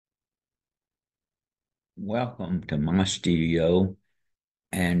Welcome to my studio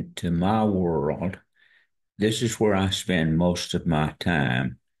and to my world. This is where I spend most of my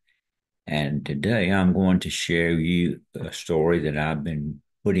time. And today I'm going to share you a story that I've been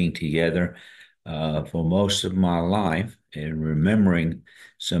putting together for most of my life and remembering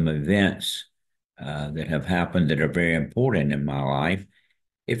some events that have happened that are very important in my life.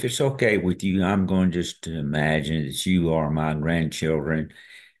 If it's okay with you, I'm going just to imagine that you are my grandchildren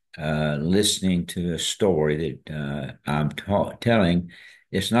listening to a story that I'm telling.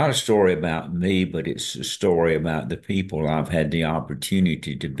 It's not a story about me, but it's a story about the people I've had the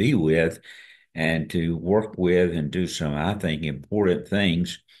opportunity to be with and to work with and do some, I think, important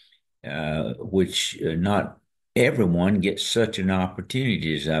things, which not everyone gets such an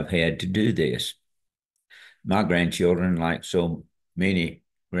opportunity as I've had to do this. My grandchildren, like so many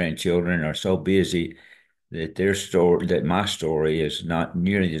grandchildren, are so busy that my story is not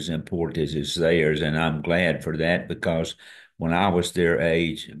nearly as important as is theirs, and I'm glad for that because when I was their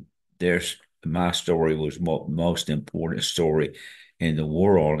age, there's my story was most important story in the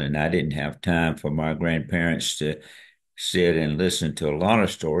world, and I didn't have time for my grandparents to sit and listen to a lot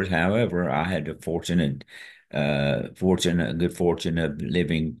of stories. However, I had the good fortune of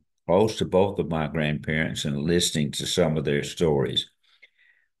living close to both of my grandparents and listening to some of their stories.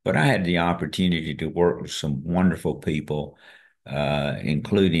 But I had the opportunity to work with some wonderful people,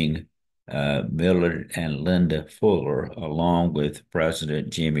 including Millard and Linda Fuller, along with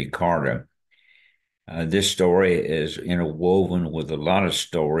President Jimmy Carter. This story is interwoven with a lot of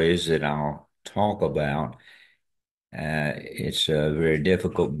stories that I'll talk about. It's very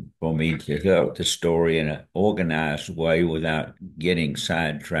difficult for me to tell the story in an organized way without getting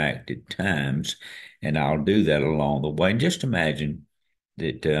sidetracked at times, and I'll do that along the way. And just imagine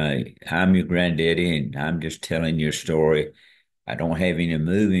that I'm your granddaddy and I'm just telling your story. I don't have any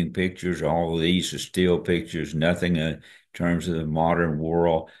moving pictures. All of these are still pictures, nothing in terms of the modern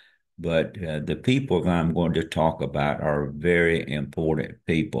world. But the people that I'm going to talk about are very important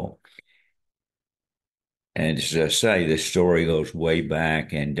people. And as I say, this story goes way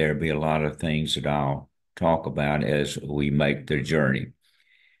back, and there'll be a lot of things that I'll talk about as we make the journey.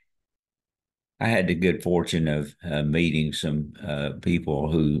 I had the good fortune of meeting some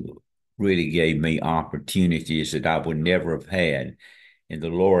people who really gave me opportunities that I would never have had. In the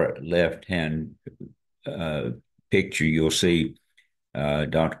lower left-hand uh, picture, you'll see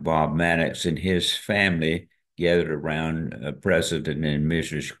Dr. Bob Maddox and his family gathered around President and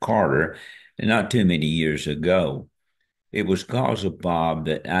Mrs. Carter not too many years ago. It was because of Bob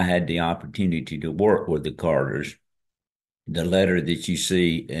that I had the opportunity to work with the Carters. The letter that you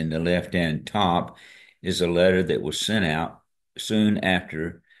see in the left-hand top is a letter that was sent out soon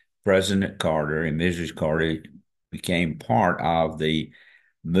after President Carter and Mrs. Carter became part of the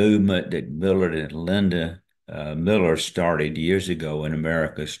movement that Millard and Linda Miller started years ago in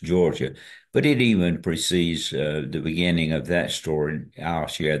Americus, Georgia. But it even precedes the beginning of that story. I'll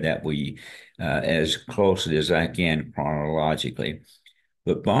share that with you as closely as I can chronologically.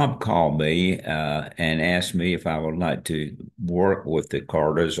 But Bob called me and asked me if I would like to work with the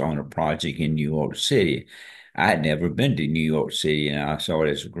Carters on a project in New York City. I had never been to New York City, and I saw it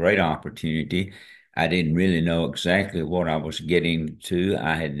as a great opportunity. I didn't really know exactly what I was getting to.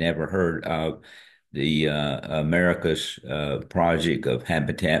 I had never heard of the America's Project of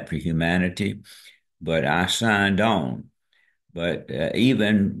Habitat for Humanity, but I signed on. But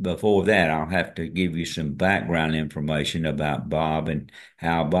even before that, I'll have to give you some background information about Bob and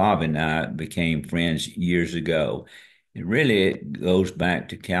how Bob and I became friends years ago. It goes back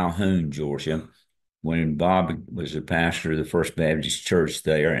to Calhoun, Georgia, when Bob was the pastor of the First Baptist Church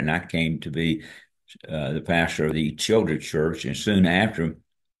there, and I came to be the pastor of the Children's Church. And soon after,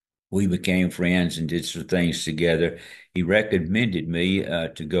 we became friends and did some things together. He recommended me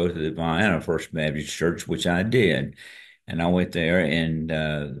to go to the Vienna First Baptist Church, which I did. And I went there in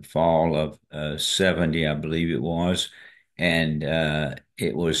the fall of 70, I believe it was. And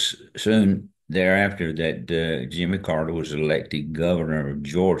it was soon thereafter that Jimmy Carter was elected governor of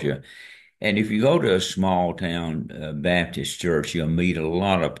Georgia. And if you go to a small town Baptist church, you'll meet a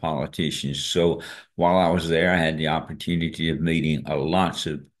lot of politicians. So while I was there, I had the opportunity of meeting lots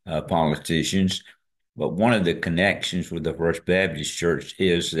of politicians. But one of the connections with the First Baptist Church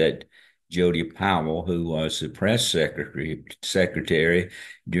is that Jody Powell, who was the press secretary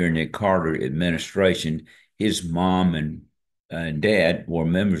during the Carter administration, his mom and dad were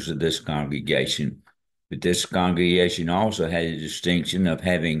members of this congregation. But this congregation also had the distinction of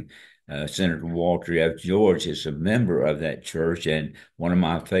having Senator Walter F. George is a member of that church, and one of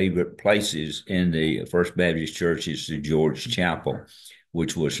my favorite places in the First Baptist Church is the George Chapel,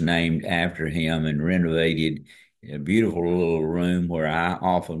 which was named after him and renovated a beautiful little room where I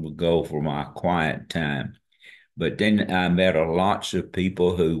often would go for my quiet time. But then I met lots of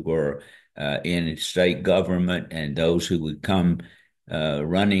people who were in state government and those who would come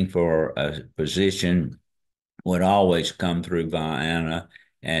running for a position would always come through Vienna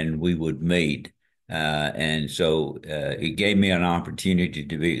and we would meet. And so it gave me an opportunity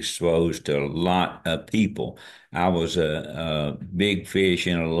to be exposed to a lot of people. I was a big fish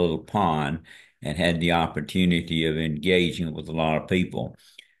in a little pond and had the opportunity of engaging with a lot of people.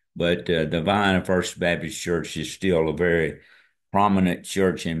 But the Vienna First Baptist Church is still a very prominent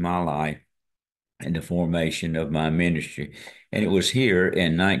church in my life and the formation of my ministry. And it was here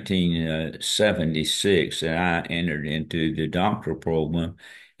in 1976 that I entered into the doctoral program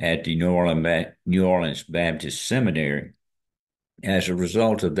at the New Orleans Baptist Seminary. As a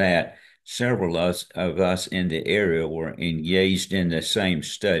result of that, several of us in the area were engaged in the same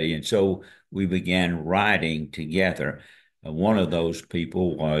study, and so we began writing together. One of those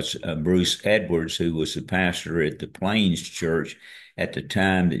people was Bruce Edwards, who was the pastor at the Plains Church at the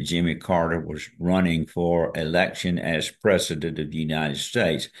time that Jimmy Carter was running for election as president of the United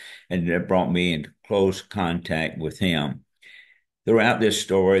States, and that brought me into close contact with him. Throughout this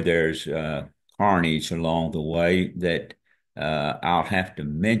story, there's carnage along the way that I'll have to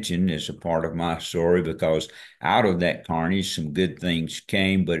mention as a part of my story because out of that carnage, some good things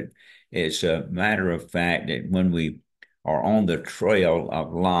came. But it's a matter of fact that when we are on the trail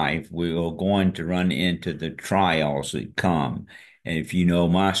of life, we are going to run into the trials that come. And if you know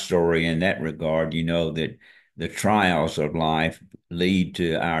my story in that regard, you know that the trials of life lead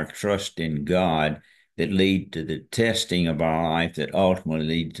to our trust in God that lead to the testing of our life that ultimately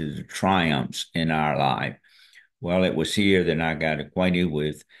lead to the triumphs in our life. Well, it was here that I got acquainted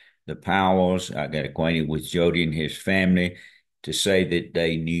with the Powells. I got acquainted with Jody and his family. To say that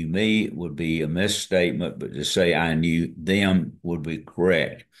they knew me would be a misstatement, but to say I knew them would be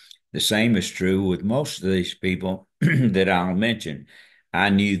correct. The same is true with most of these people that I'll mention. I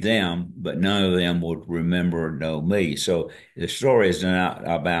knew them, but none of them would remember or know me. So the story is not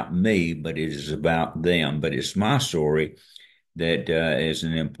about me, but it is about them. But it's my story that is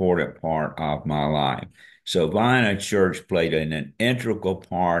an important part of my life. So Vienna Church played an integral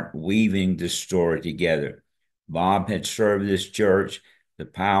part weaving this story together. Bob had served this church. The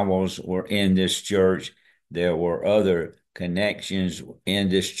Powells were in this church. There were other connections in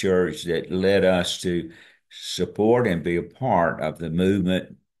this church that led us to support and be a part of the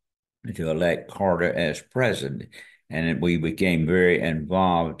movement to elect Carter as president. And we became very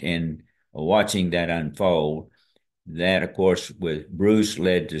involved in watching that unfold. That, of course, with Bruce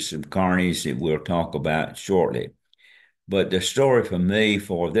led to some carnage that we'll talk about shortly. But the story for me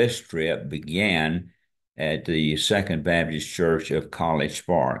for this trip began at the Second Baptist Church of College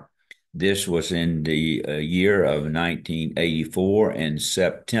Park. This was in the year of 1984 in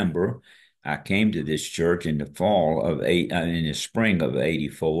September. I came to this church in the in the spring of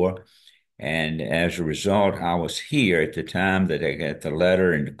 84. And as a result, I was here at the time that I got the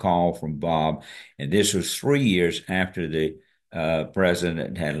letter and the call from Bob. And this was 3 years after the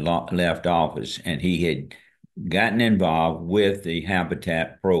president had left office, and he had gotten involved with the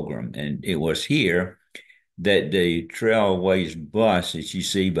Habitat program. And it was here that the Trailways bus that you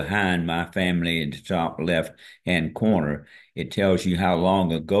see behind my family in the top left-hand corner, it tells you how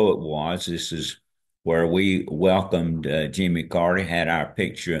long ago it was. This is where we welcomed Jimmy Carter, had our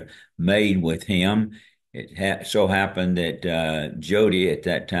picture made with him. It so happened that Jody at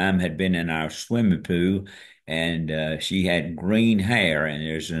that time had been in our swimming pool and she had green hair. And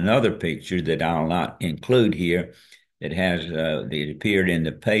there's another picture that I'll not include here that has that appeared in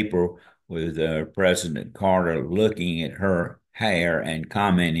the paper with President Carter looking at her hair and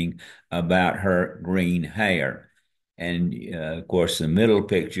commenting about her green hair. And of course, the middle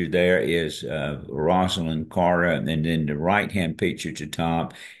picture there is Rosalynn Carter, and then the right-hand picture at the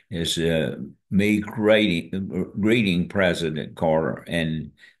top is me greeting President Carter.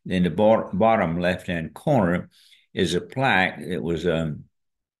 And in the bottom left-hand corner is a plaque that was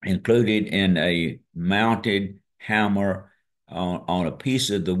included in a mounted hammer on a piece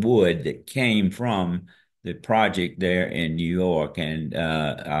of the wood that came from the project there in New York. And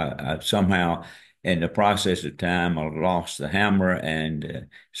I somehow, in the process of time, I lost the hammer, and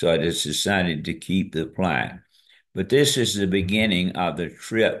so I just decided to keep the plaque. But this is the beginning of the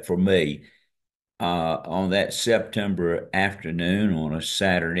trip for me. On that September afternoon on a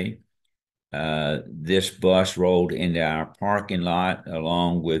Saturday, this bus rolled into our parking lot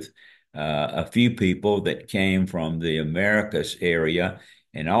along with a few people that came from the Americas area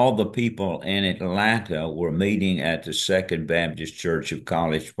and all the people in Atlanta were meeting at the Second Baptist Church of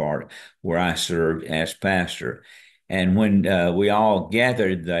College Park, where I served as pastor. And when we all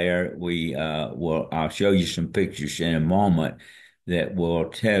gathered there, I'll show you some pictures in a moment that will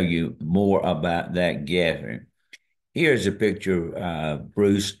tell you more about that gathering. Here's a picture of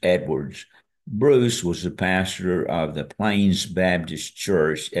Bruce Edwards. Bruce was the pastor of the Plains Baptist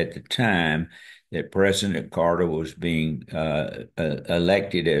Church at the time that President Carter was being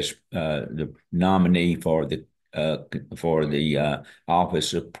elected as the nominee for the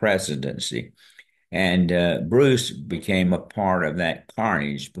office of presidency. And Bruce became a part of that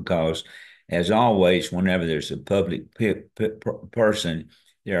carnage because, as always, whenever there's a public person,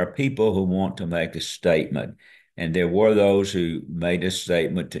 there are people who want to make a statement. And there were those who made a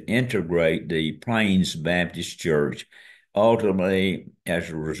statement to integrate the Plains Baptist Church. Ultimately, as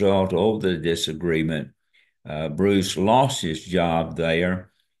a result of the disagreement, Bruce lost his job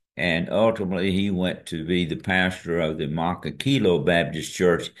there, and ultimately he went to be the pastor of the Makakilo Baptist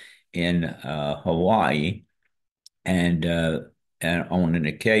Church in Hawaii. And on an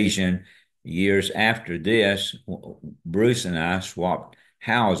occasion, years after this, Bruce and I swapped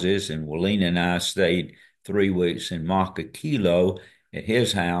houses, and Walina and I stayed 3 weeks in Makakilo at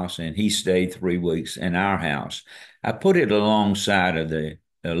his house, and he stayed 3 weeks in our house. I put it alongside of the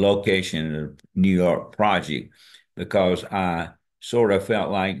location of the New York project because I sort of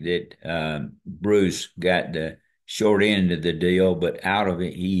felt like that Bruce got the short end of the deal, but out of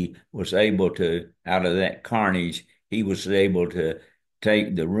it, out of that carnage, he was able to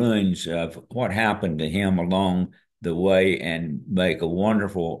take the ruins of what happened to him along the way and make a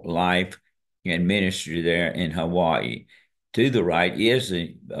wonderful life and ministry there in Hawaii. To the right is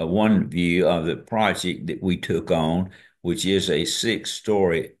one view of the project that we took on, which is a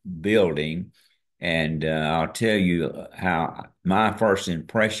 6-story building. And I'll tell you how my first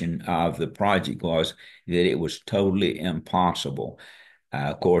impression of the project was that it was totally impossible.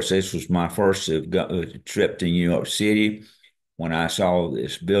 Of course, this was my first trip to New York City. When I saw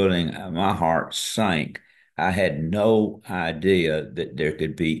this building, my heart sank. I had no idea that there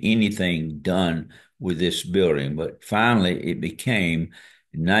could be anything done with this building, but finally it became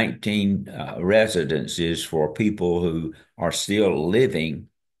 19 residences for people who are still living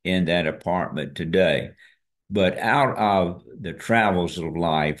in that apartment today. But out of the travels of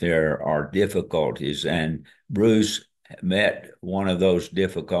life, there are difficulties, and Bruce met one of those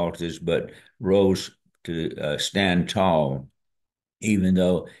difficulties, but rose to stand tall, even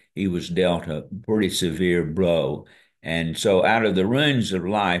though he was dealt a pretty severe blow. And so, out of the ruins of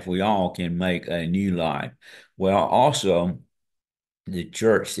life, we all can make a new life. Well, also, the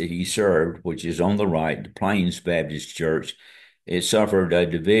church that he served, which is on the right, the Plains Baptist Church, it suffered a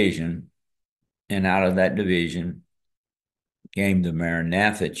division, and out of that division came the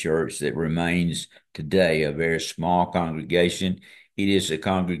Maranatha Church that remains today a very small congregation. It is a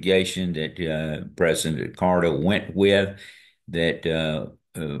congregation that President Carter went with that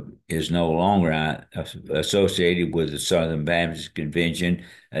is no longer associated with the Southern Baptist Convention.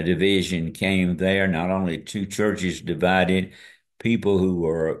 A division came there, not only two churches divided, people who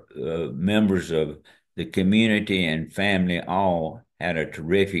were members of the community and family all had a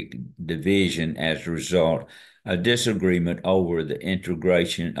terrific division as a result, a disagreement over the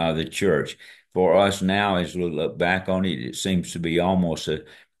integration of the church. For us now, as we look back on it, it seems to be almost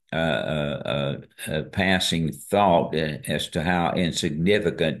a passing thought as to how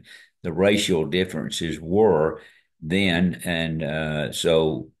insignificant the racial differences were then. And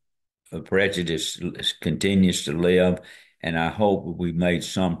so prejudice continues to live. And I hope we've made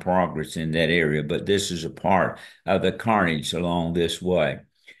some progress in that area. But this is a part of the carnage along this way.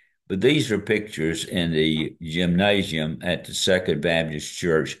 But these are pictures in the gymnasium at the Second Baptist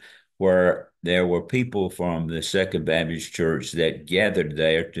Church where there were people from the Second Baptist Church that gathered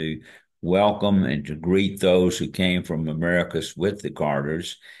there to welcome and to greet those who came from Americus with the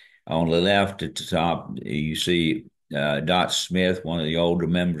Carters. On the left at the top, you see Dot Smith, one of the older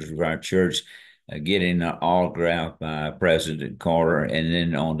members of our church, getting an autograph by President Carter. And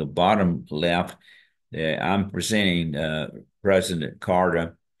then on the bottom left, I'm presenting President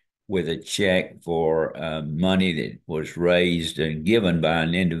Carter with a check for money that was raised and given by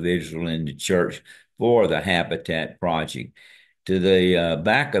an individual in the church for the Habitat Project. To the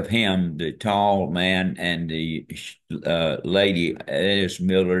back of him, the tall man and the lady, is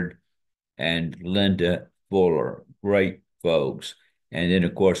Millard and Linda Fuller, great folks. And then,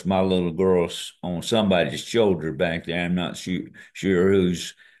 of course, my little girl's on somebody's shoulder back there. I'm not sure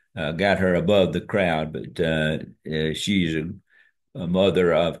who's got her above the crowd, but she's a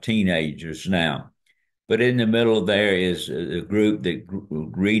mother of teenagers now. But in the middle there is the group that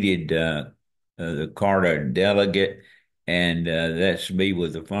greeted the Carter delegate, and that's me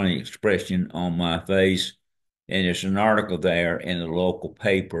with a funny expression on my face. And there's an article there in the local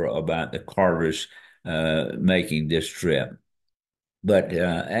paper about the Carters making this trip. But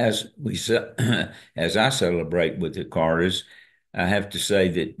as I celebrate with the Carters, I have to say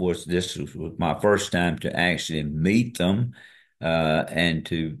that this was my first time to actually meet them and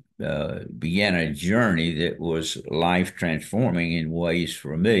to begin a journey that was life transforming in ways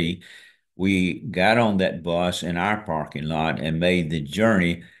for me. We got on that bus in our parking lot and made the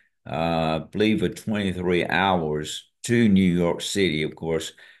journey, I believe, of 23 hours to New York City. Of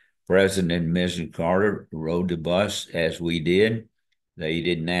course, President and Mrs. Carter rode the bus as we did. They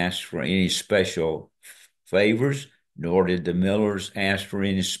didn't ask for any special favors, nor did the Millers ask for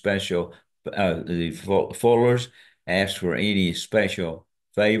any special, the Fullers ask for any special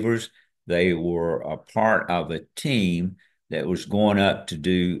favors. They were a part of a team that was going up to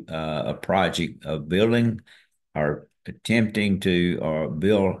do a project of building or attempting to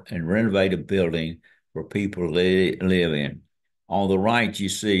build and renovate a building for people to live in. On the right, you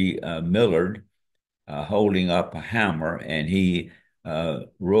see Millard holding up a hammer, and he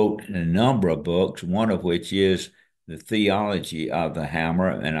wrote a number of books, one of which is The Theology of the Hammer,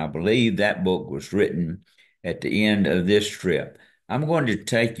 and I believe that book was written at the end of this trip. I'm going to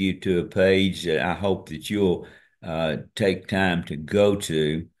take you to a page that I hope that you'll take time to go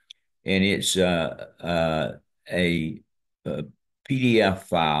to, and it's a PDF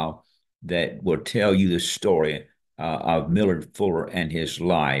file that will tell you the story of Millard Fuller and his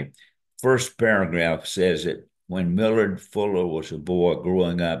life. First paragraph says that when Millard Fuller was a boy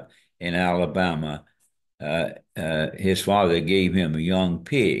growing up in Alabama, his father gave him a young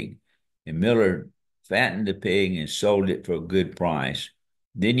pig, and Millard fattened the pig and sold it for a good price.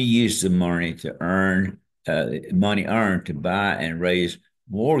 Then he used the money to earn money earned to buy and raise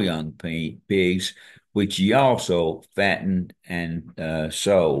more young pigs, which he also fattened and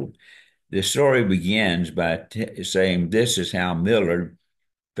sold. The story begins by saying this is how Millard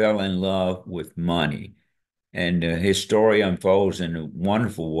fell in love with money. And his story unfolds in a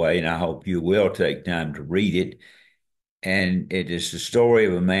wonderful way, and I hope you will take time to read it. And it is the story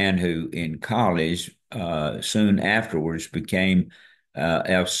of a man who, in college, soon afterwards became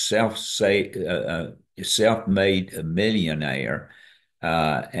a self-made millionaire.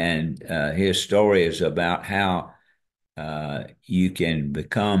 And his story is about how you can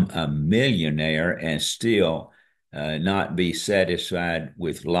become a millionaire and still not be satisfied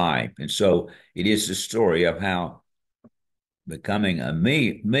with life. And so it is the story of how becoming a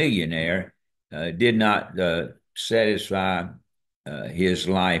millionaire did not satisfy his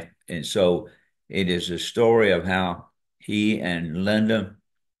life. And so it is a story of how he and Linda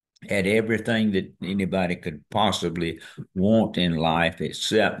had everything that anybody could possibly want in life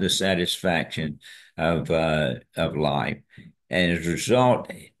except the satisfaction of life. And as a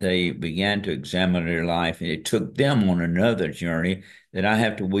result, they began to examine their life, and it took them on another journey that I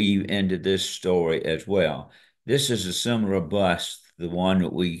have to weave into this story as well. This is a similar bus, the one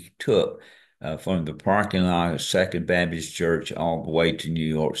that we took from the parking lot of Second Baptist Church all the way to New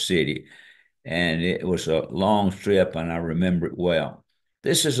York City. And it was a long trip, and I remember it well.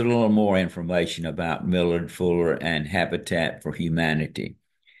 This is a little more information about Millard Fuller and Habitat for Humanity.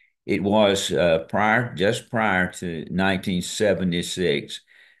 It was just prior to 1976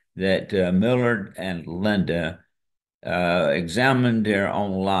 that Millard and Linda examined their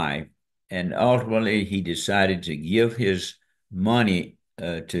own life, and ultimately he decided to give his money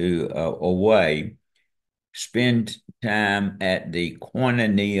to away, spend time at the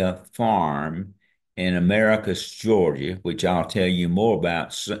Koinonia Farm in Americus, Georgia, which I'll tell you more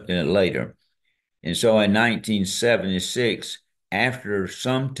about later. And so in 1976, after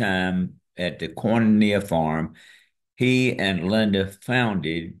some time at the Koinonia Farm, he and Linda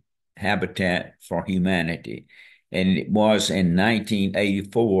founded Habitat for Humanity. And it was in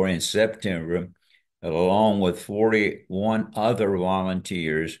 1984 in September, along with 41 other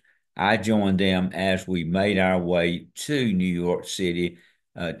volunteers, I joined them as we made our way to New York City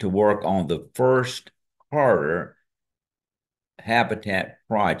to work on the first Carter Habitat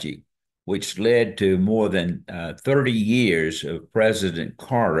project, which led to more than 30 years of President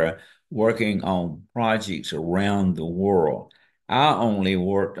Carter working on projects around the world. I only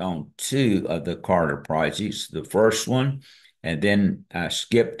worked on two of the Carter projects, the first one, and then I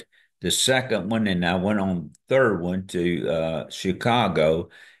skipped the second one, and I went on the third one to Chicago,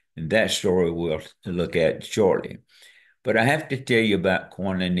 and that story we'll look at shortly. But I have to tell you about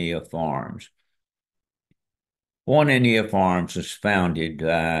Koinonia Farms. Koinonia Farms was founded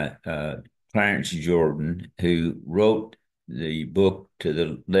by Clarence Jordan, who wrote the book to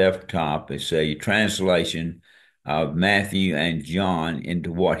the left top. It's a translation of Matthew and John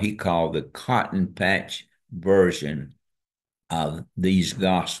into what he called the cotton patch version of these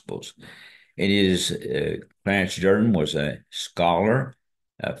Gospels. It is Clarence Jordan was a scholar,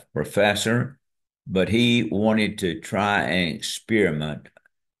 a professor, but he wanted to try an experiment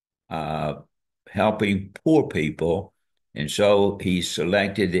uh, helping poor people. And so he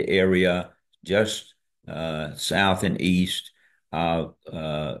selected the area just south and east of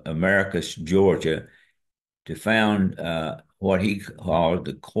Americus, Georgia, to found what he called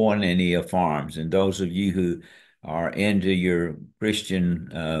the Koinonia Farms. And those of you who are into your Christian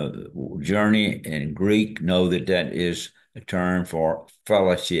journey in Greek know that that is a term for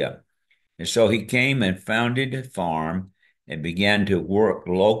fellowship. And so he came and founded a farm and began to work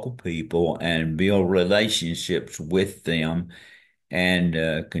local people and build relationships with them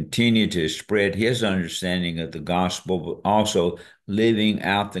and continue to spread his understanding of the gospel, but also living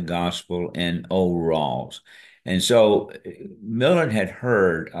out the gospel in overalls. And so Millard had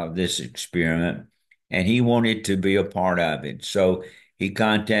heard of this experiment and he wanted to be a part of it. So he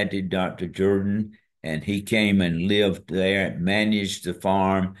contacted Dr. Jordan and he came and lived there, managed the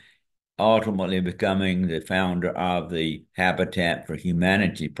farm, ultimately becoming the founder of the Habitat for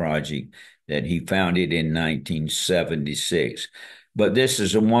Humanity project that he founded in 1976. But this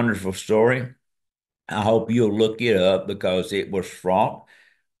is a wonderful story. I hope you'll look it up because it was fraught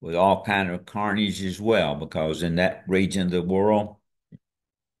with all kind of carnage as well, because in that region of the world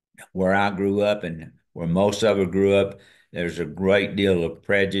where I grew up and where most of us grew up, there's a great deal of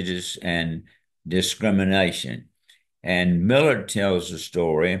prejudice and discrimination. And Millard tells the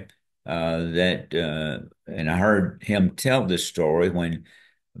story and I heard him tell this story when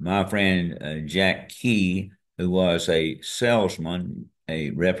my friend Jack Key, who was a salesman,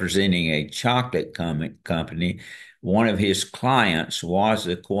 representing a chocolate company, one of his clients was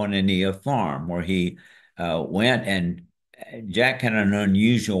the Koinonia Farm, where he went and Jack had an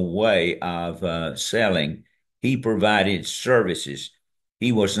unusual way of selling. He provided services.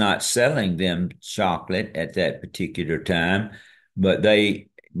 He was not selling them chocolate at that particular time, but they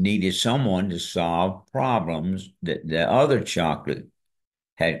needed someone to solve problems that the other chocolate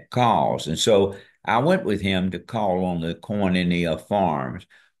had caused. And so I went with him to call on the Koinonia Farms,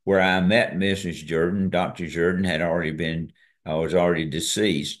 where I met Mrs. Jordan. Dr. Jordan was already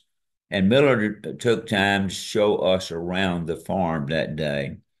deceased. And Millard took time to show us around the farm that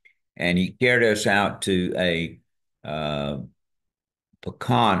day. And he carried us out to a uh,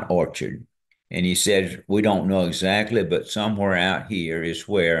 pecan orchard. And he said, we don't know exactly, but somewhere out here is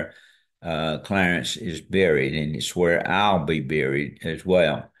where Clarence is buried, and it's where I'll be buried as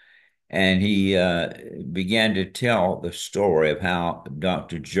well. And he began to tell the story of how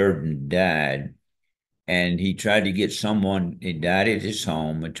Dr. Jordan died. And he tried to get someone, he died at his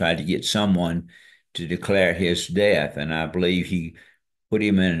home and tried to get someone to declare his death. And I believe he put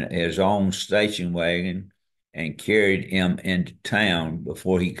him in his own station wagon and carried him into town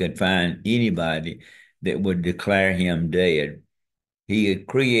before he could find anybody that would declare him dead. He had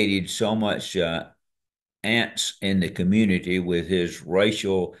created so much ants in the community with his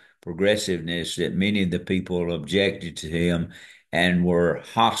racial progressiveness that many of the people objected to him and were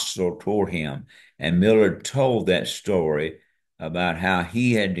hostile toward him. And Millard told that story about how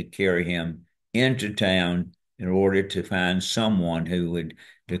he had to carry him into town in order to find someone who would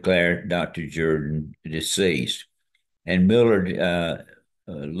declare Dr. Jordan deceased. And Millard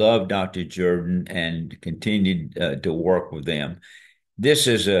loved Dr. Jordan and continued to work with them. This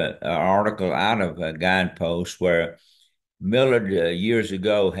is an article out of a Guidepost where Millard years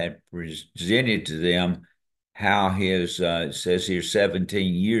ago had presented to them how it says here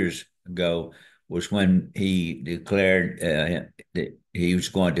 17 years ago was when he declared that he was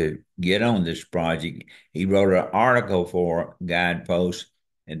going to get on this project. He wrote an article for Guidepost,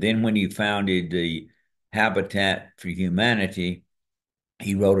 and then when he founded the Habitat for Humanity,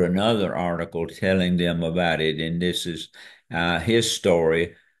 he wrote another article telling them about it. And this is his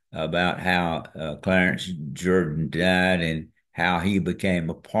story about how Clarence Jordan died and how he became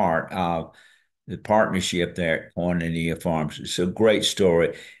a part of the partnership there at Koinonia Farms. It's a great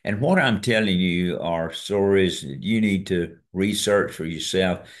story. And what I'm telling you are stories that you need to research for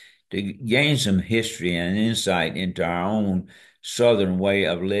yourself to gain some history and insight into our own Southern way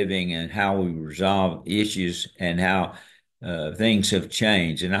of living and how we resolve issues and how things have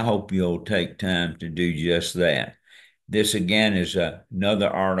changed. And I hope you'll take time to do just that. This again is another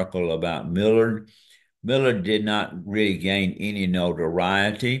article about Millard. Millard did not really gain any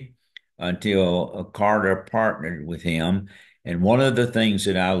notoriety until Carter partnered with him. And one of the things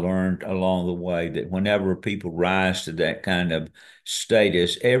that I learned along the way that whenever people rise to that kind of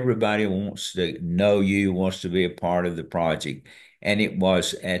status, everybody wants to know you, wants to be a part of the project. And it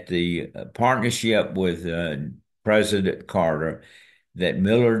was at the partnership with President Carter that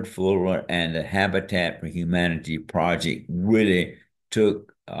Millard Fuller and the Habitat for Humanity project really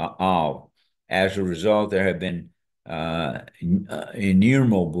took off. As a result, there have been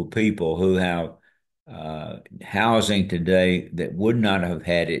innumerable people who have housing today that would not have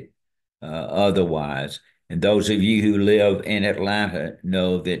had it otherwise. And those of you who live in Atlanta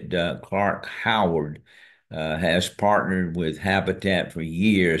know that Clark Howard has partnered with Habitat for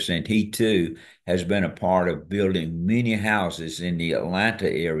years, and he too has been a part of building many houses in the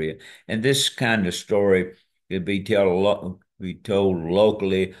Atlanta area. And this kind of story could be told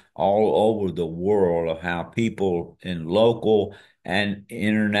locally all over the world of how people in local and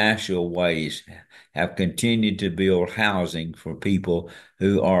international ways have continued to build housing for people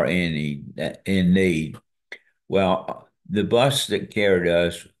who are in need. Well, the bus that carried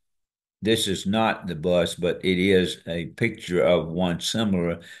us, this is not the bus, but it is a picture of one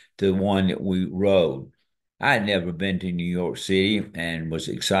similar to the one that we rode. I had never been to New York City and was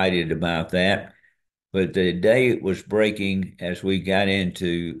excited about that. But the day it was breaking as we got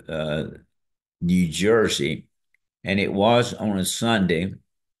into New Jersey, and it was on a Sunday.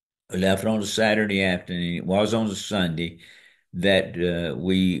 We left on a Saturday afternoon. It was on a Sunday that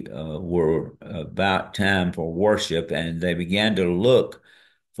we were about time for worship, and they began to look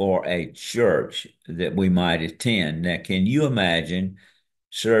for a church that we might attend. Now, can you imagine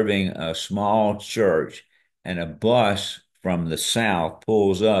serving a small church and a bus from the south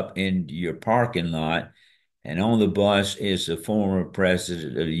pulls up into your parking lot, and on the bus is the former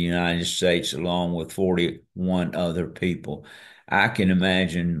president of the United States along with 41 other people? I can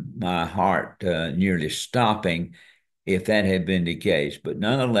imagine my heart nearly stopping if that had been the case. But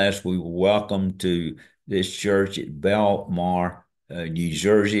nonetheless, we were welcome to this church at Belmar, New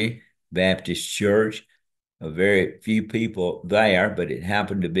Jersey Baptist Church. A very few people there, but it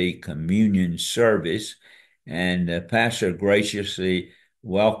happened to be communion service, and the pastor graciously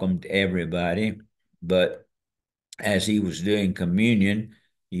welcomed everybody. But as he was doing communion,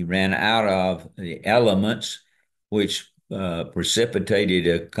 he ran out of the elements, which precipitated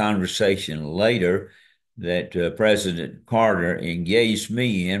a conversation later that President Carter engaged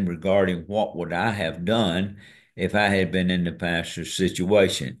me in regarding what would I have done if I had been in the pastor's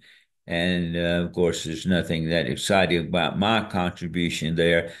situation. And of course, there's nothing that exciting about my contribution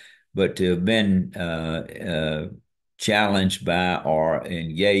there, but to have been challenged by or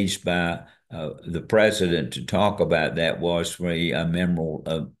engaged by the president to talk about that was for me a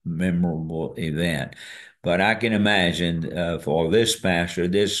memorable event. But I can imagine for this pastor,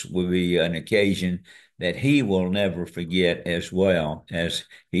 this will be an occasion that he will never forget as well as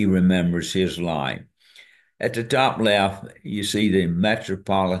he remembers his life. At the top left, you see the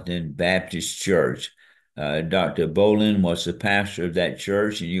Metropolitan Baptist Church. Dr. Bolin was the pastor of that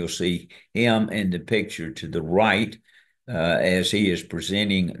church, and you'll see him in the picture to the right as he is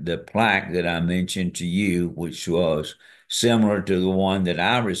presenting the plaque that I mentioned to you, which was similar to the one that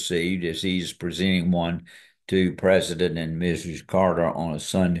I received as he's presenting one to President and Mrs. Carter on a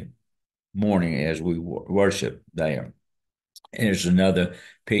Sunday morning as we worship there. And there's another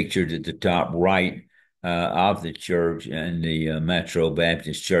picture at the top right of the church and the Metro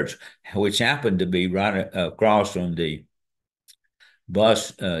Baptist Church, which happened to be right across from the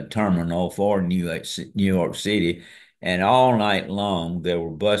bus terminal for New York City. And all night long, there were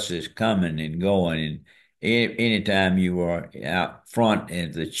buses coming and going. And anytime you were out front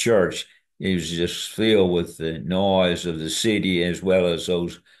in the church, it was just filled with the noise of the city as well as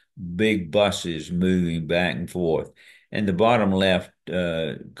those big buses moving back and forth. And the bottom left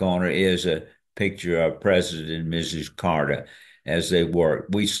corner is a picture of President and Mrs. Carter as they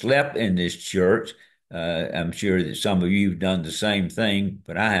worked. We slept in this church. I'm sure that some of you have done the same thing,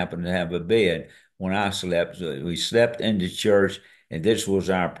 but I happen to have a bed when I slept. So we slept in the church, and this was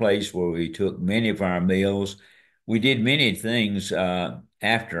our place where we took many of our meals. We did many things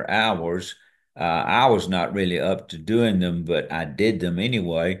after hours. I was not really up to doing them, but I did them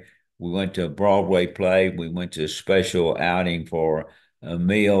anyway. We went to a Broadway play. We went to a special outing for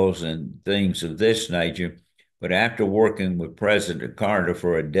meals and things of this nature. But after working with President Carter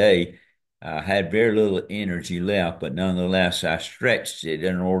for a day, I had very little energy left, but nonetheless, I stretched it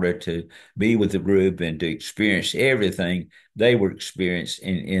in order to be with the group and to experience everything they were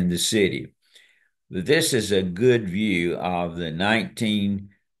experiencing in the city. This is a good view of the 19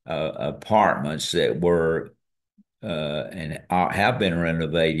 apartments that were and have been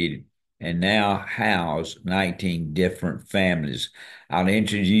renovated and now house 19 different families. I'll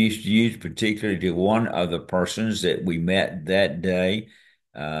introduce you particularly to one of the persons that we met that day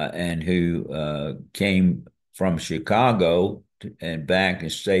and who came from Chicago and back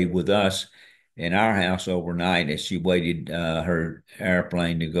and stayed with us in our house overnight as she waited her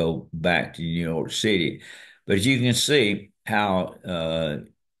airplane to go back to New York City. But you can see how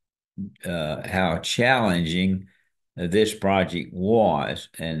challenging this project was,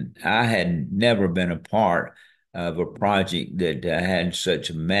 and I had never been a part of a project that had such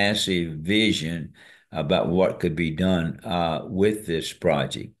a massive vision about what could be done with this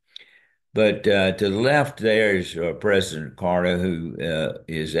project. But to the left there is President Carter, who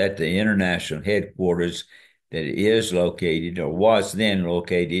is at the international headquarters that is located or was then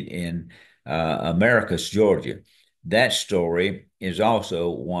located in Americus, Georgia. That story is also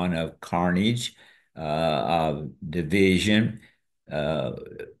one of carnage, of division. Uh,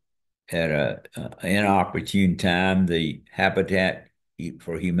 at an inopportune time, the Habitat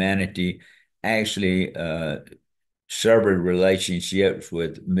for Humanity actually severed relationships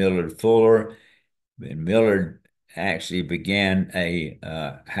with Millard Fuller, and Millard actually began a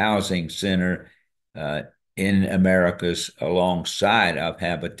housing center uh, in Americas alongside of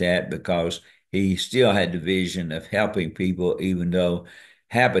Habitat because he still had the vision of helping people, even though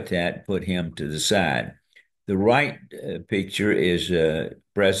Habitat put him to the side. The right picture is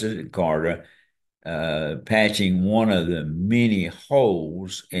President Carter patching one of the many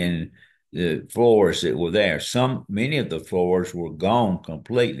holes in the floors that were there. Many of the floors were gone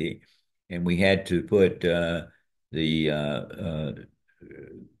completely, and we had to put the uh,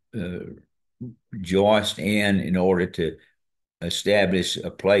 joist in order to establish a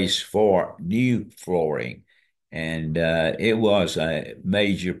place for new flooring. And it was a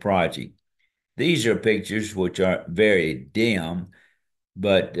major project. These are pictures which are very dim,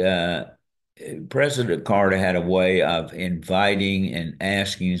 but President Carter had a way of inviting and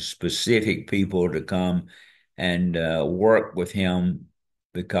asking specific people to come and work with him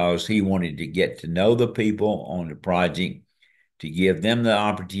because he wanted to get to know the people on the project, to give them the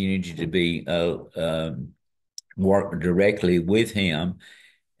opportunity to be work directly with him.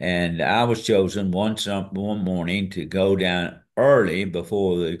 And I was chosen one morning to go down early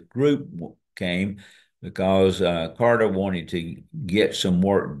before the group came because Carter wanted to get some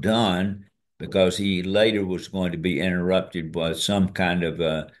work done because he later was going to be interrupted by some kind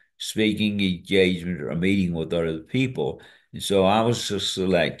of speaking engagement or a meeting with other people. And so I was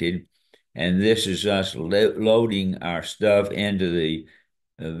selected, and this is us loading our stuff into the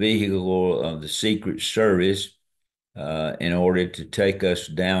vehicle of the Secret Service in order to take us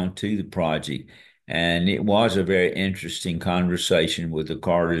down to the project. And it was a very interesting conversation with the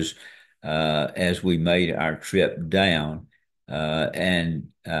Carters as we made our trip down. And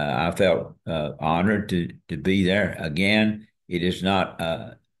I felt honored to be there. Again, it is not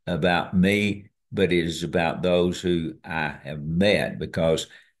about me, but it is about those who I have met because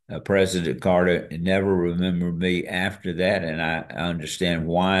President Carter never remembered me after that, and I understand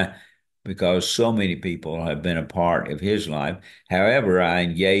why because so many people have been a part of his life. However, I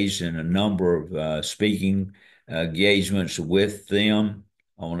engaged in a number of speaking engagements with them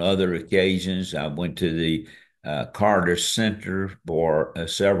on other occasions. I went to the Carter Center for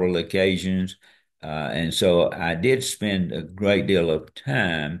several occasions. And so I did spend a great deal of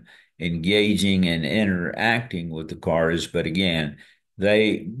time engaging and interacting with the Carters. But again,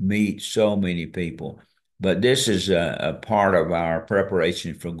 they meet so many people. But this is a part of our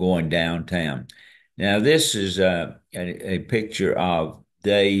preparation for going downtown. Now, this is a picture of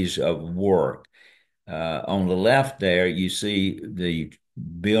days of work. On the left there, you see the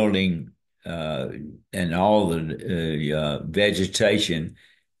building and all the vegetation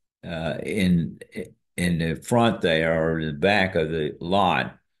in the front there or the back of the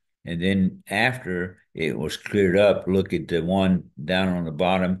lot. And then after it was cleared up, look at the one down on the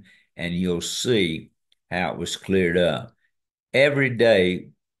bottom, and you'll see how it was cleared up. Every day,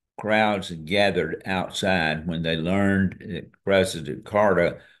 crowds gathered outside when they learned that President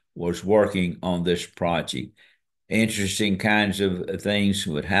Carter was working on this project. Interesting kinds of things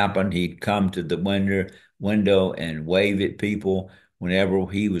would happen. He'd come to the window and wave at people. Whenever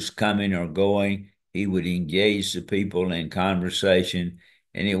he was coming or going, he would engage the people in conversation.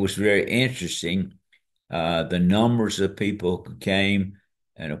 And it was very interesting the numbers of people who came,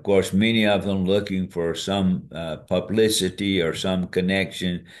 and of course, many of them looking for some publicity or some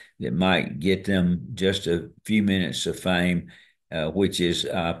connection that might get them just a few minutes of fame, which is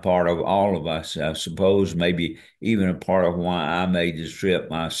part of all of us, I suppose, maybe even a part of why I made this trip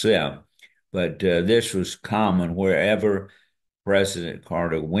myself. But this was common wherever President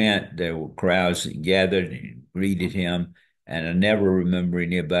Carter went, there were crowds that gathered and greeted him. And I never remember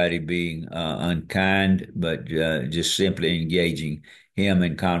anybody being unkind, but just simply engaging him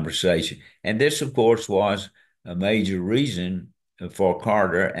in conversation. And this, of course, was a major reason for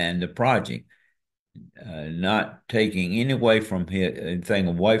Carter and the project, not taking anything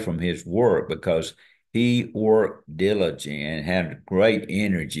away from his work, because he worked diligently and had great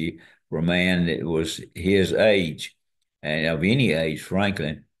energy for a man that was his age and of any age,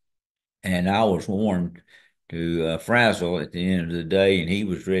 frankly. And I was warned to frazzle at the end of the day, and he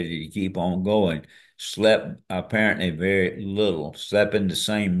was ready to keep on going. Slept apparently very little, slept in the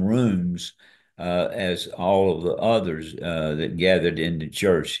same rooms as all of the others that gathered in the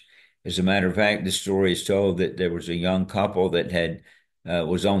church. As a matter of fact, the story is told that there was a young couple that had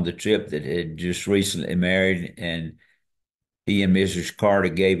was on the trip that had just recently married, and he and Mrs. Carter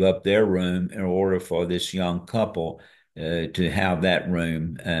gave up their room in order for this young couple to have that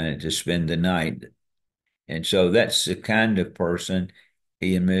room to spend the night. And so that's the kind of persons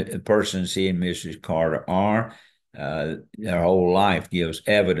he and Mrs. Carter are. Their whole life gives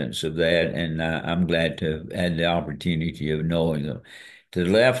evidence of that, and I'm glad to have had the opportunity of knowing them. To the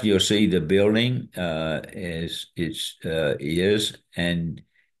left, you'll see the building as is, and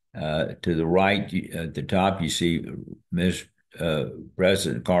to the right, at the top, you see Ms.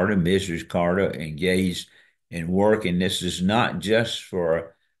 President Carter, Mrs. Carter engaged in work, and this is not just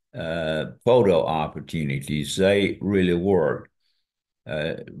for photo opportunities. They really work.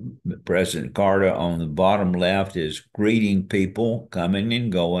 Uh, President Carter on the bottom left is greeting people coming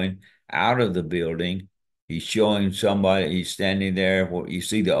and going out of the building. He's showing somebody, he's standing there where you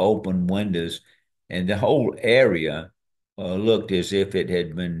see the open windows, and the whole area looked as if it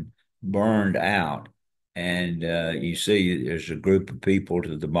had been burned out. And you see there's a group of people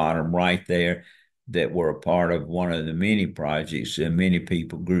to the bottom right there that were a part of one of the many projects, and many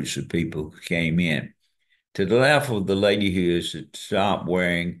people, groups of people who came in. To the left of the lady who has stopped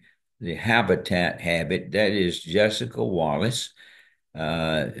wearing the habitat habit, that is Jessica Wallace.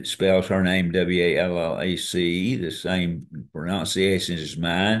 Spells her name Wallace, the same pronunciation as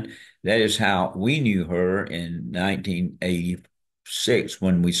mine. That is how we knew her in 1986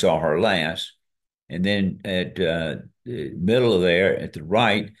 when we saw her last. And then at the middle of there, at the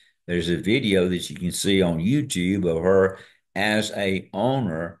right, there's a video that you can see on YouTube of her as a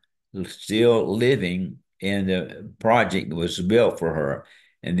owner still living in the project that was built for her.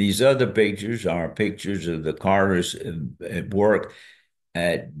 And these other pictures are pictures of the Carters at work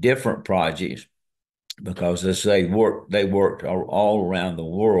at different projects, because as they worked all around the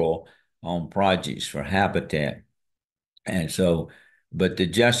world on projects for habitat. And so, but the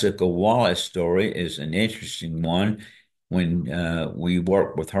Jessica Wallace story is an interesting one. When we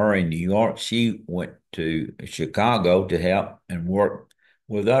worked with her in New York, she went to Chicago to help and work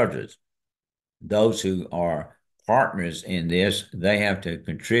with others. Those who are partners in this, they have to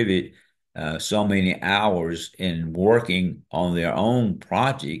contribute so many hours in working on their own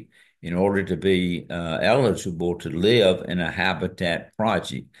project in order to be eligible to live in a habitat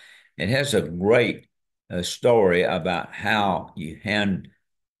project. It has a great story about how you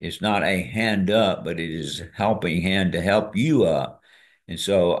it's not a hand up, but it is a helping hand to help you up. And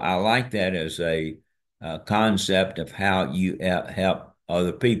so I like that as a concept of how you help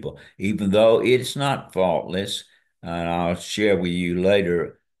other people, even though it's not faultless. And I'll share with you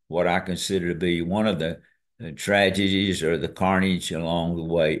later what I consider to be one of the tragedies or the carnage along the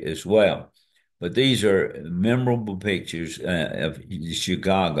way as well. But these are memorable pictures of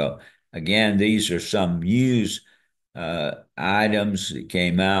Chicago. Again, these are some news items that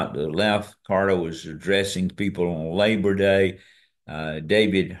came out. The left, Carter was addressing people on Labor Day.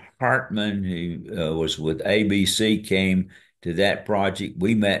 David Hartman, who was with ABC, came to that project.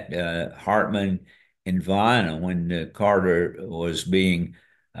 We met Hartman in Vienna when Carter was being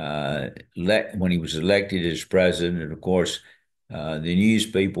when he was elected as president. And of course, the news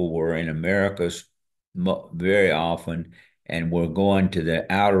people were in America very often, and were going to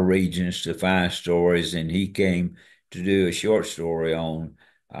the outer regions to find stories. And he came to do a short story on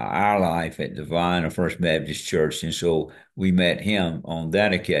our life at the Vienna First Baptist Church, and so we met him on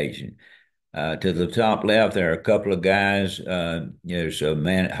that occasion. To the top left, there are a couple of guys. There's a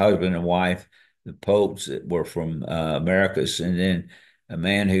man, husband and wife, the Popes that were from Americas, and then a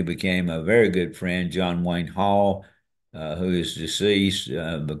man who became a very good friend, John Wayne Hall, who is deceased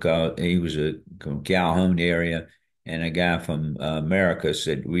because he was from Calhoun area, and a guy from America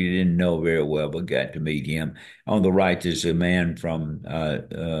said we didn't know very well, but got to meet him. On the right, there's a man from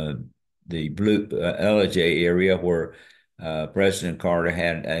the Blue LJ area where President Carter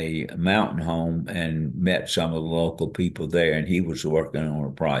had a mountain home and met some of the local people there, and he was working on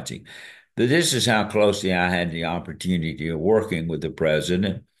a project. But this is how closely I had the opportunity of working with the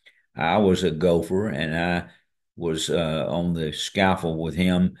president. I was a gopher, and I was on the scaffold with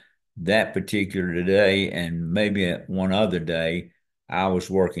him that particular day, and maybe one other day. I was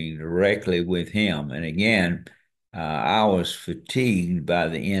working directly with him, and again, I was fatigued by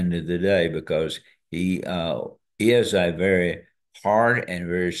the end of the day because he is a very hard and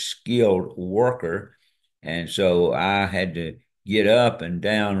very skilled worker. And so I had to get up and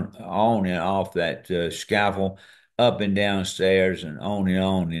down, on and off that scaffold, up and down stairs and on and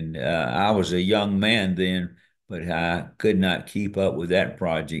on. And I was a young man then, but I could not keep up with that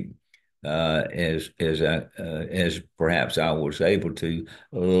project as perhaps I was able to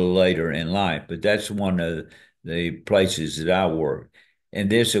a little later in life. But that's one of the places that I worked. And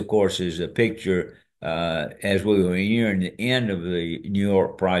this, of course, is a picture as we were nearing the end of the New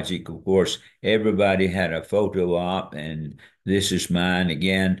York project. Of course, everybody had a photo op, and this is mine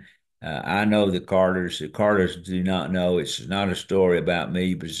again. I know the Carters. The Carters do not know. It's not a story about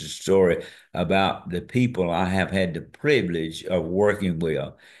me, but it's a story about the people I have had the privilege of working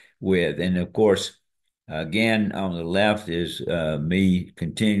with. And of course, again, on the left is me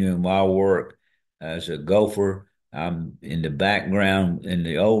continuing my work as a gopher. I'm in the background in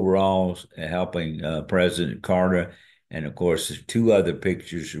the overalls helping President Carter. And of course, there's two other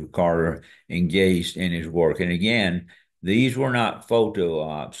pictures of Carter engaged in his work. And again, these were not photo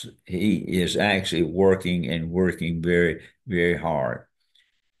ops. He is actually working and working very, very hard.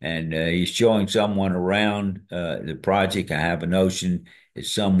 And he's showing someone around the project. I have a notion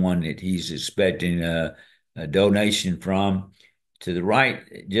it's someone that he's expecting a donation from. To the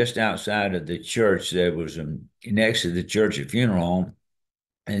right, just outside of the church, there was next to the church a funeral home,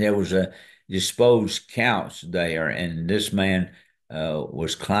 and there was a disposed couch there. And this man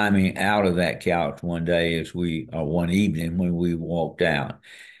was climbing out of that couch one day or one evening when we walked out.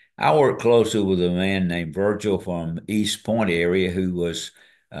 I worked closely with a man named Virgil from East Point area who was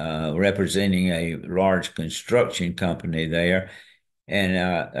representing a large construction company there.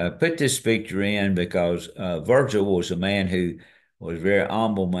 And I put this picture in because Virgil was a man who was a very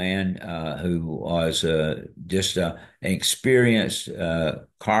humble man who was just an experienced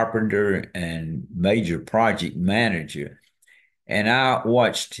carpenter and major project manager. And I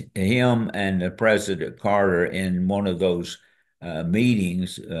watched him and the President Carter in one of those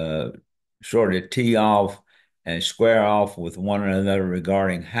meetings sort of tee off and square off with one another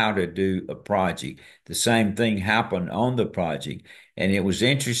regarding how to do a project. The same thing happened on the project. And it was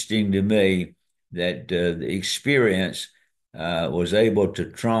interesting to me that the experience was able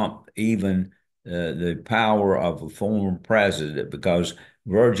to trump even the power of a former president because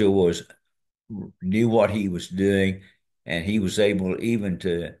Virgil was knew what he was doing, and he was able even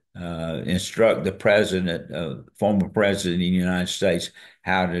to instruct the president, former president of the United States,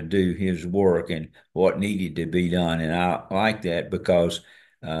 how to do his work and what needed to be done. And I like that because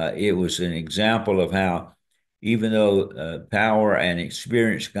it was an example of how, even though power and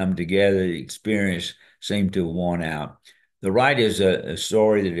experience come together, the experience seemed to have won out. The right is a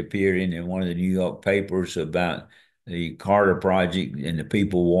story that appeared in one of the New York papers about the Carter Project and the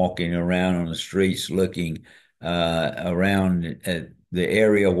people walking around on the streets looking around at the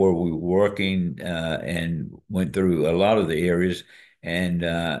area where we were working and went through a lot of the areas. And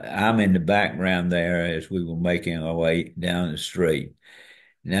I'm in the background there as we were making our way down the street.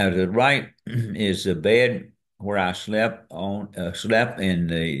 Now, to the right is the bed where I slept in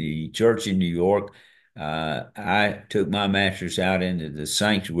the church in New York. I took my mattress out into the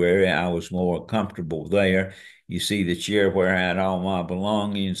sanctuary. I was more comfortable there. You see the chair where I had all my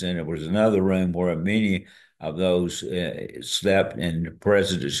belongings, and there was another room where many of those slept, and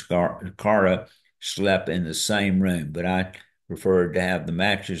President Carter slept in the same room. But I preferred to have the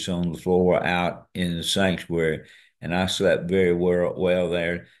mattress on the floor out in the sanctuary, and I slept very well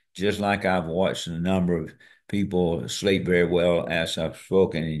there, just like I've watched a number of people sleep very well as I've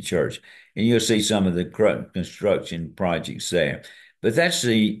spoken in church. And you'll see some of the construction projects there. But that's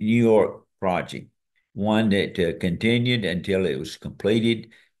the New York project, one that continued until it was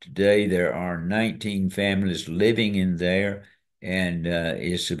completed. Today, there are 19 families living in there, and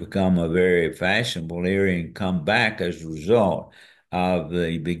it's become a very fashionable area and come back as a result of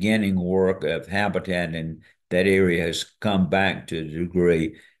the beginning work of Habitat, and that area has come back to a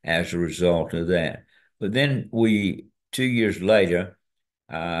degree as a result of that. But then 2 years later,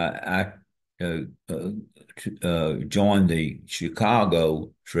 I uh, uh, joined the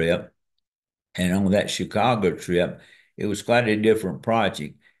Chicago trip. And on that Chicago trip, it was quite a different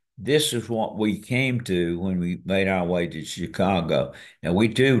project. this is what we came to when we made our way to Chicago. Now, we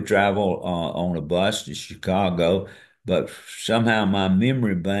do travel on a bus to Chicago, but somehow my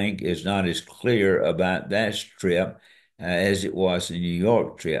memory bank is not as clear about that trip as it was the New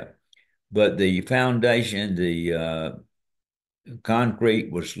York trip. But the foundation, the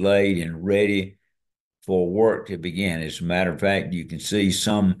concrete was laid and ready for work to begin. As a matter of fact, you can see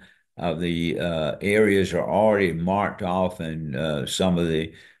some of the areas are already marked off, and some of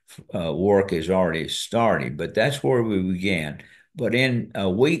the work is already started. But that's where we began. But in a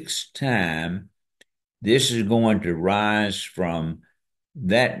week's time, this is going to rise from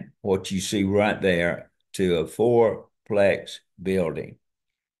that, what you see right there, to a fourplex building.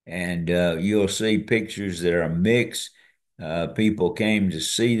 And you'll see pictures that are mixed. People came to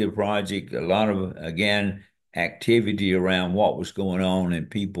see the project. A lot of, again, activity around what was going on, and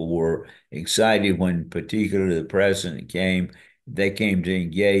people were excited when, particularly, the president came. They came to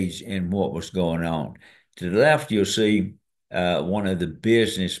engage in what was going on. To the left, you'll see one of the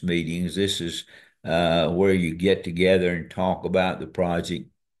business meetings. This is where you get together and talk about the project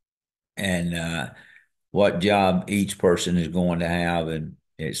and what job each person is going to have, and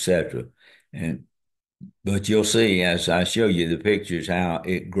etc. And but you'll see as I show you the pictures how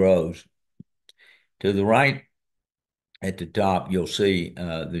it grows. To the right at the top, you'll see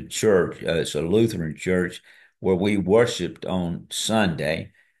the church. It's a Lutheran church where we worshiped on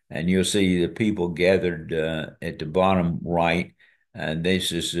Sunday, and you'll see the people gathered at the bottom right. And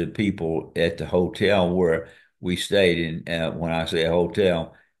this is the people at the hotel where we stayed in. When I say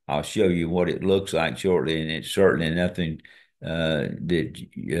hotel, I'll show you what it looks like shortly, and it's certainly nothing that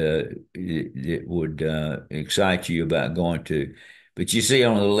would excite you about going to. But you see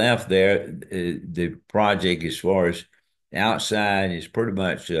on the left there, the project as far as outside is pretty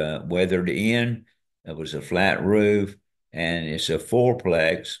much weathered in. It was a flat roof, and it's a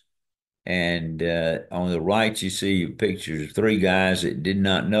fourplex. And on the right, you see pictures of three guys that did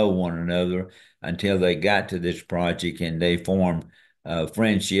not know one another until they got to this project, and they formed a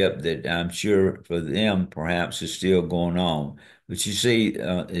friendship that I'm sure for them perhaps is still going on. But you see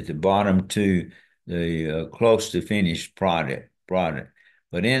at the bottom too, the close to finished product.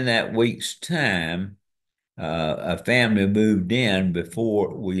 But in that week's time, a family moved in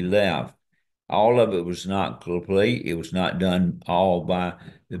before we left. All of it was not complete. It was not done all by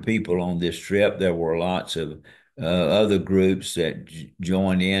the people on this trip. There were lots of other groups that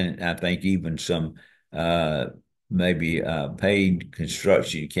joined in. I think even some uh, maybe paid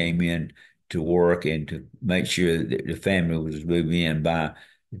construction came in to work and to make sure that the family was moving in by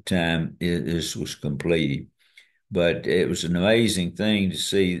the time this was completed. But it was an amazing thing to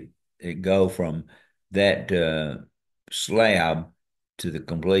see it go from that slab to the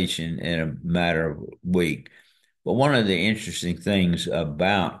completion in a matter of a week. But one of the interesting things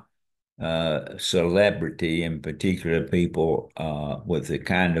about celebrity, in particular people with the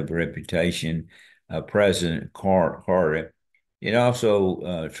kind of reputation of President Carter, it also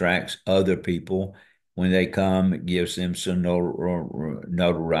attracts other people. When they come, it gives them some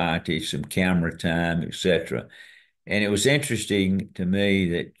notoriety, some camera time, etc. And it was interesting to me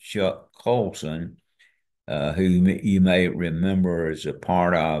that Chuck Colson, who you may remember as a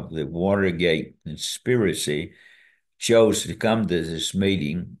part of the Watergate conspiracy, chose to come to this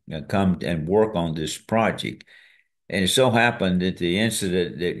meeting, come and work on this project. And it so happened that the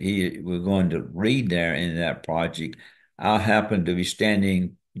incident that he was going to read there in that project, I happened to be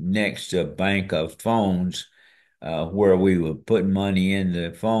standing next to a bank of phones where we were putting money in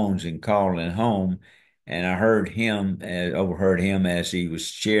the phones and calling home. And I overheard him as he was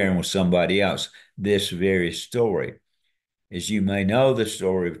sharing with somebody else this very story. As you may know, the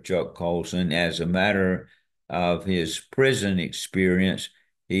story of Chuck Colson, as a matter of his prison experience,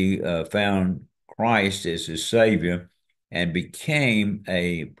 he found Christ as his Savior and became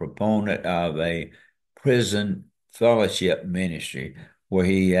a proponent of a prison fellowship ministry where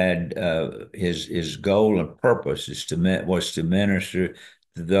he had his goal and purpose was to minister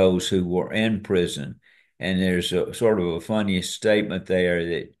to those who were in prison. And there's a sort of a funny statement there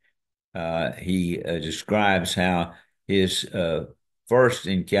that he describes how his first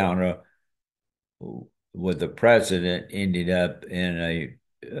encounter with the president ended up in a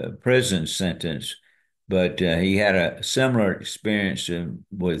prison sentence, but he had a similar experience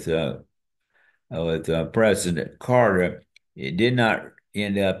with President Carter. It did not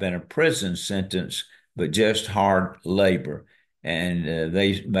end up in a prison sentence, but just hard labor. And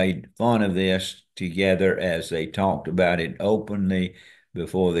they made fun of this together as they talked about it openly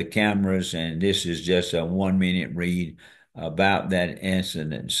before the cameras. And this is just a 1 minute read about that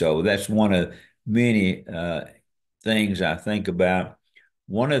incident. So that's one of many things I think about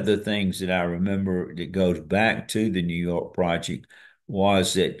one of the things that I remember that goes back to the New York project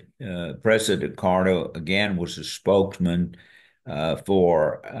was that President Carter, again, was a spokesman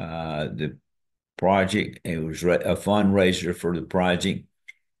for the project. It was a fundraiser for the project.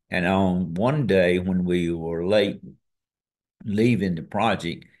 And on one day when we were late leaving the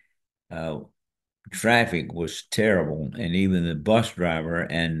project, uh, traffic was terrible, and even the bus driver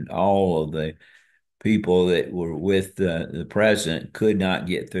and all of the people that were with the president could not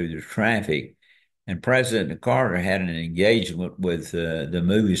get through the traffic. And President Carter had an engagement with the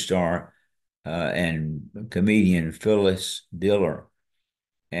movie star and comedian Phyllis Diller,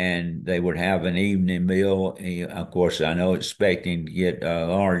 and they would have an evening meal. Of course, I know expecting to get a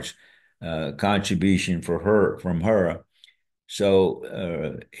large contribution for her from her.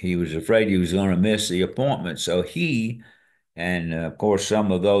 So he was afraid he was going to miss the appointment. So he and of course,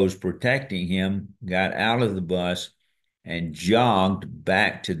 some of those protecting him got out of the bus and jogged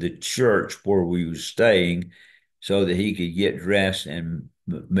back to the church where we were staying so that he could get dressed and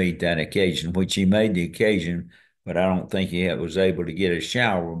meet that occasion, which he made the occasion, but I don't think he was able to get a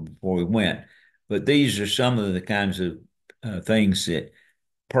shower before he went. But these are some of the kinds of things that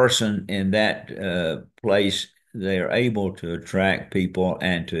person in that place, they're able to attract people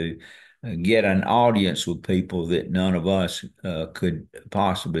and to get an audience with people that none of us could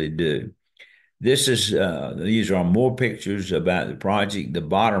possibly do. These are more pictures about the project. The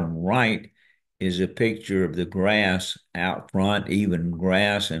bottom right is a picture of the grass out front. Even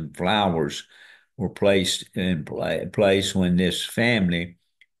grass and flowers were placed in place when this family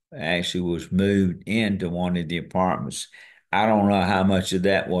actually was moved into one of the apartments. I don't know how much of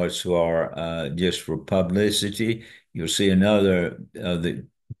that was for just for publicity. You'll see another of the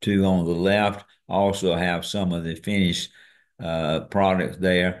two on the left also have some of the finished products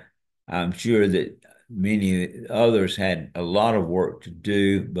there. I'm sure that many others had a lot of work to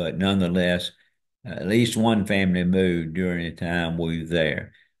do, but nonetheless, at least one family moved during the time we were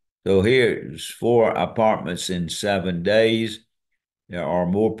there. So here's 4 apartments in 7 days. There are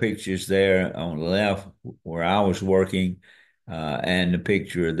more pictures there on the left where I was working, and the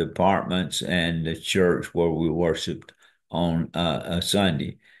picture of the apartments and the church where we worshiped on a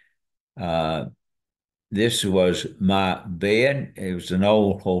Sunday. Uh, this was my bed. It was an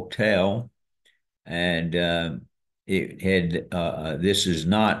old hotel, and it had. This is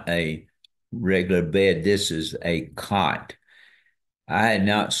not a regular bed. This is a cot. I had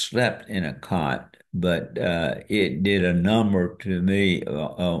not slept in a cot, but it did a number to me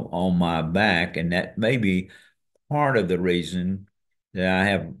on my back, and that may be part of the reason that I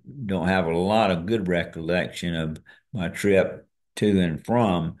have don't have a lot of good recollection of my trip to and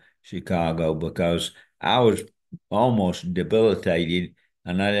from Chicago because I was almost debilitated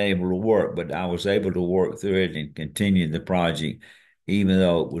and not able to work, but I was able to work through it and continue the project, even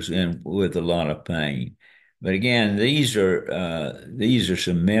though it was in with a lot of pain. But again, these are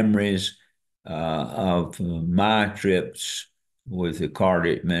some memories of my trips with the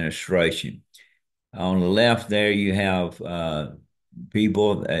Carter administration. On the left there, you have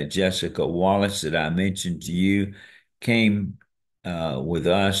people, Jessica Wallace, that I mentioned to you, came with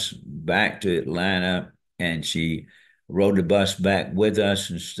us back to Atlanta, and she rode the bus back with us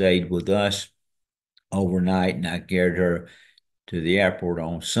and stayed with us overnight. And I carried her to the airport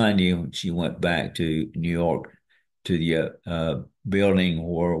on Sunday when she went back to New York to the building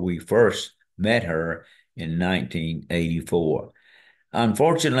where we first met her in 1984.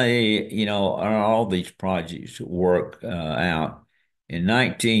 Unfortunately, all these projects work out. In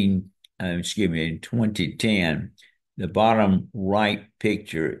 2010, the bottom right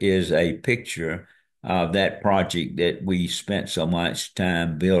picture is a picture of that project that we spent so much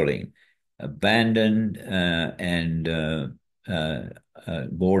time building, abandoned and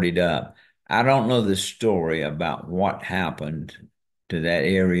boarded up. I don't know the story about what happened to that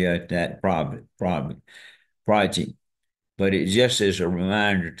area, that project, but it just is a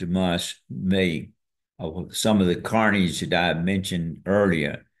reminder to me of some of the carnage that I mentioned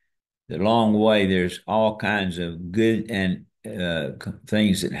earlier. The long way, there's all kinds of good and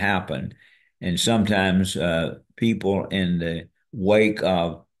things that happen, and sometimes people in the wake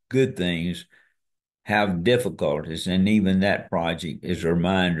of good things have difficulties, and even that project is a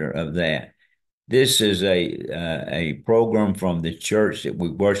reminder of that. This is a program from the church that we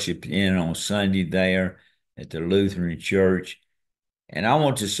worshiped in on Sunday there at the Lutheran Church. And I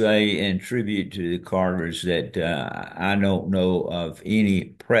want to say in tribute to the Carters that I don't know of any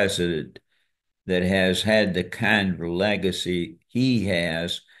president that has had the kind of legacy he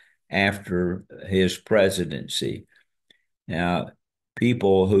has after his presidency. Now,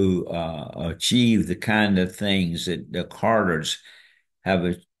 people who achieve the kind of things that the Carters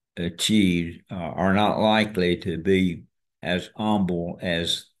have achieved are not likely to be as humble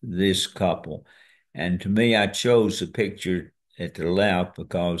as this couple. And to me, I chose the picture at the left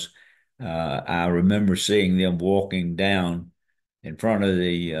because I remember seeing them walking down in front of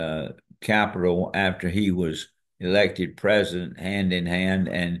the Capitol after he was elected president, hand in hand,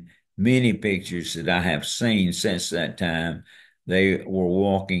 and many pictures that I have seen since that time, they were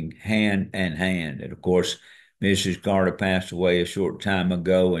walking hand in hand. And of course, Mrs. Carter passed away a short time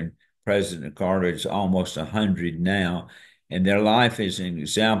ago, and President Carter is almost 100 now. And their life is an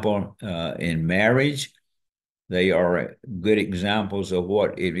example in marriage. They are good examples of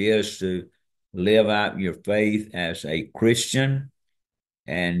what it is to live out your faith as a Christian,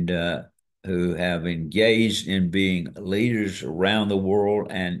 and who have engaged in being leaders around the world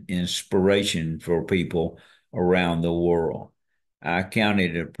and inspiration for people around the world. I count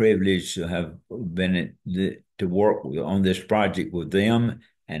it a privilege to have been to work on this project with them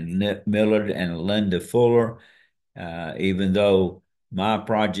and Millard and Linda Fuller, even though my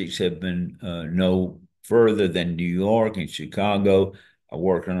projects have been no further than New York and Chicago. I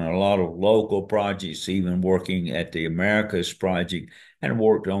worked on a lot of local projects, even working at the Americas project, and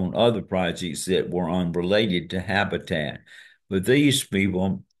worked on other projects that were unrelated to habitat. But these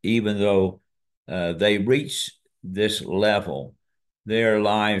people, even though they reach this level, their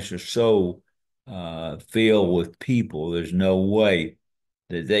lives are so filled with people. There's no way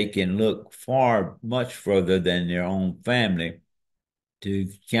that they can look much further than their own family to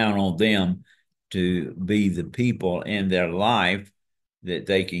count on them to be the people in their life that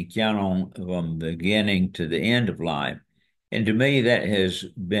they can count on from the beginning to the end of life. And to me, that has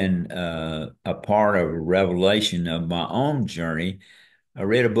been a part of a revelation of my own journey. I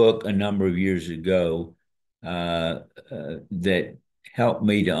read a book a number of years ago that helped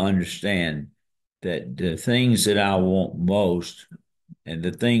me to understand that the things that I want most and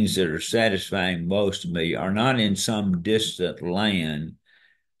the things that are satisfying most to me are not in some distant land,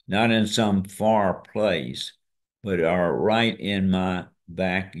 not in some far place, but are right in my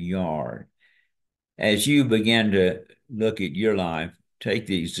backyard. As you begin to look at your life, take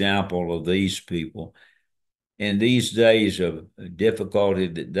the example of these people. In these days of difficulty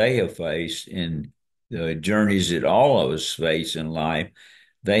that they have faced in the journeys that all of us face in life,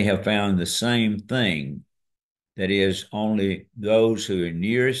 they have found the same thing. That is, only those who are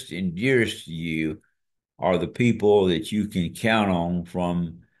nearest and dearest to you are the people that you can count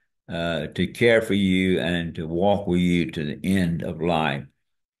on to care for you and to walk with you to the end of life.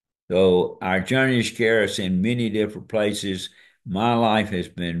 So our journeys carry us in many different places. My life has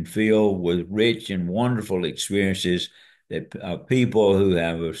been filled with rich and wonderful experiences that people who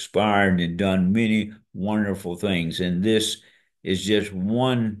have aspired and done many wonderful things. And this is just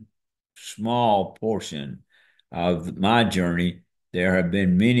one small portion of my journey. There have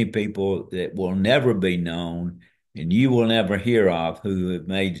been many people that will never be known and you will never hear of who have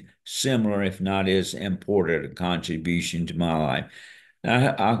made similar, if not as important, a contribution to my life.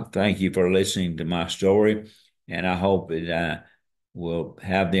 I thank you for listening to my story, and I hope that I will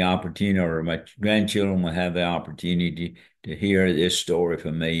have the opportunity, or my grandchildren will have the opportunity to hear this story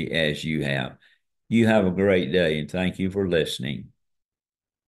from me as you have. You have a great day, and thank you for listening.